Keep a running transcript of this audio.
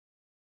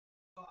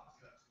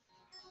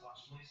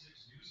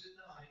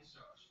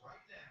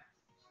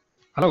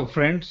Hello,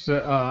 friends.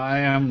 I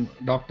am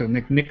Dr.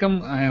 Nick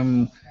Nickum. I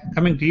am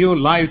coming to you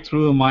live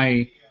through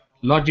my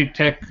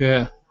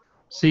Logitech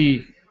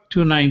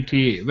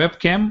C290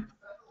 webcam.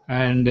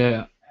 And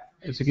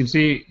as you can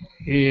see,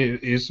 here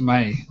is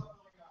my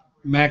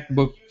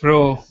MacBook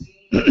Pro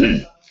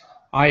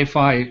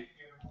i5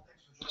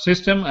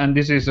 system. And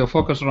this is a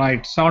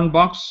Focusrite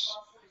soundbox.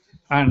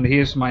 And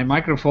here's my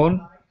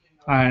microphone.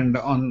 And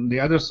on the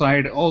other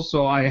side,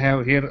 also, I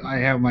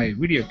have my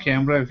video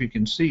camera, if you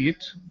can see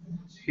it.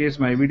 Here's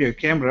my video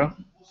camera.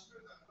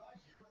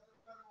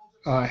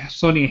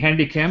 Sony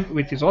Handycam,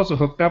 which is also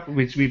hooked up,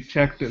 which we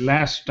checked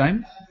last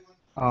time.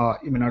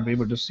 You may not be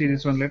able to see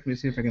this one. Let me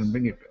see if I can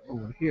bring it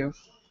over here.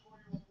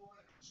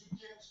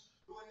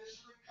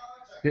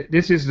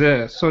 This is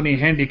the Sony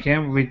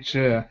Handycam, which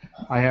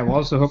I have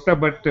also hooked up.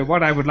 But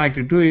what I would like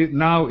to do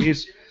now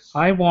is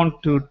I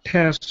want to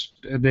test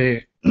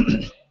the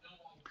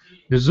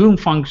the zoom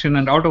function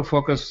and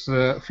autofocus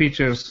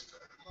features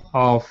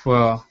of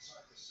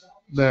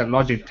the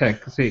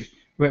Logitech. See,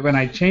 when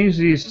I change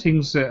these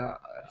things,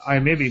 I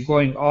may be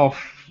going off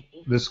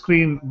the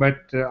screen,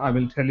 but I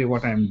will tell you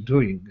what I'm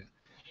doing.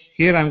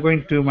 Here I'm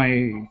going to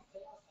my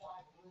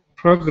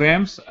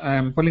programs.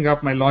 I'm pulling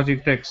up my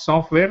Logitech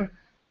software.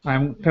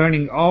 I'm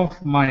turning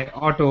off my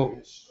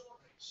auto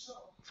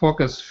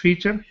focus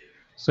feature.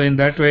 So in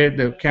that way,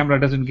 the camera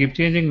doesn't keep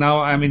changing.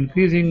 Now I'm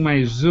increasing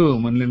my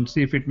zoom, and let's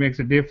see if it makes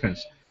a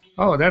difference.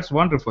 Oh, that's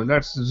wonderful.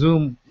 That's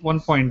zoom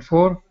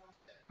 1.4,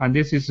 and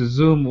this is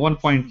zoom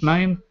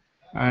 1.9,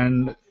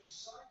 and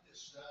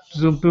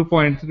zoom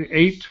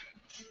 2.8,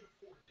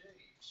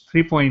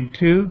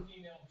 3.2.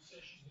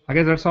 I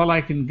guess that's all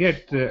I can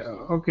get.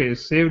 Okay,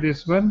 save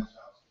this one,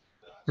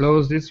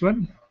 close this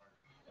one.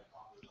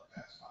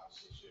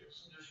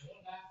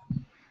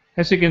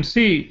 As you can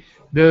see,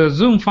 the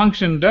zoom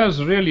function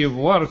does really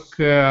work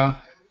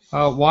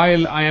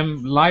while I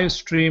am live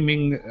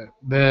streaming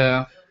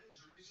the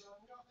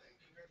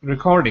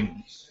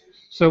recording.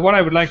 So what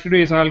I would like to do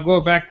is I'll go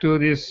back to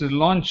this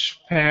launch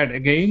pad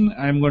again.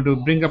 I'm going to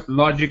bring up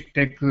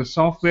Logitech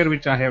software,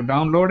 which I have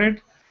downloaded.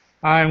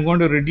 I'm going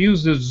to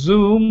reduce the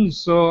zoom.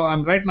 So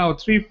I'm right now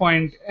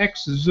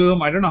 3.x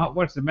zoom. I don't know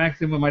what's the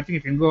maximum. I think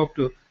it can go up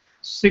to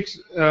 6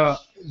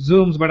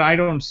 zooms, but I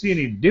don't see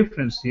any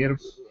difference here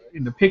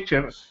in the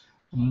picture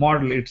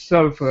model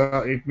itself.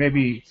 It may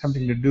be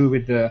something to do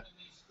with the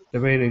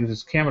way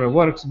this camera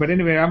works. But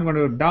anyway, I'm going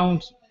to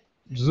down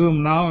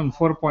zoom now in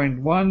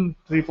 4.1,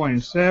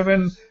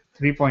 3.7,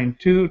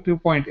 3.2,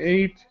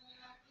 2.8,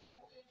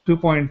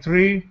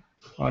 2.3,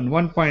 on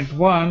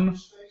 1.1,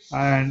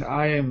 and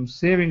I am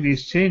saving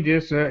these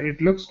changes. It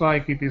looks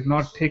like it is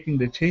not taking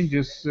the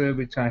changes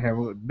which I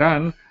have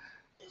done.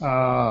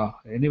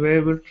 Anyway,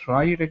 we'll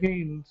try it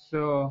again.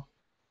 So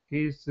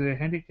here's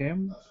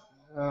Handycam,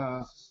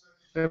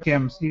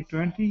 webcam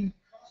C20.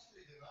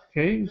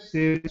 Okay,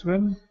 save this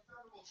one.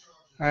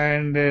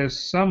 And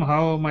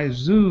somehow my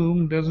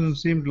zoom doesn't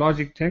seem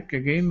Logitech.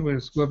 Again,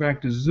 let's go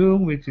back to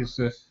zoom, which is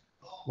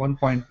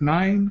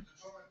 1.9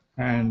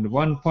 and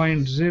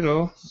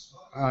 1.0.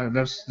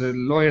 That's the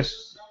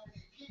lowest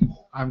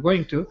I'm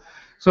going to.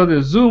 So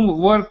the zoom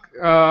work,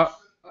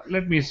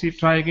 let me see,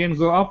 try again,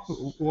 go up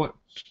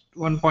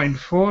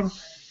 1.4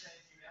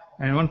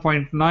 and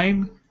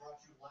 1.9,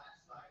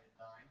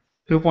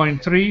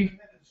 2.3,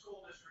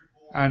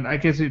 and I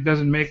guess it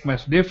doesn't make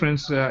much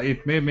difference.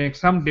 It may make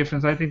some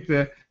difference. I think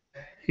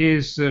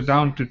he's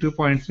down to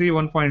 2.3,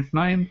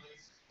 1.9,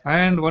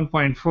 and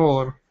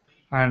 1.4,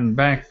 and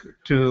back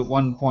to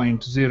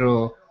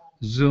 1.0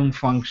 zoom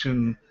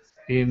function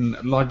in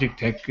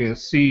Logitech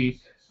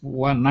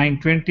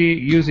C920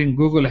 using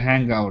Google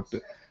Hangout.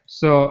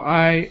 So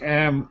I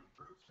am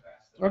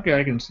okay.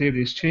 I can save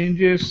these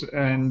changes,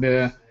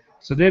 and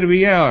so there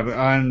we are.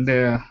 And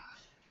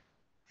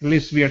at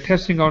least we are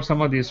testing out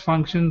some of these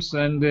functions,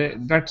 and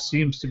that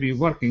seems to be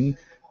working,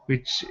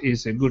 which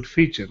is a good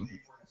feature.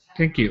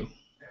 Thank you.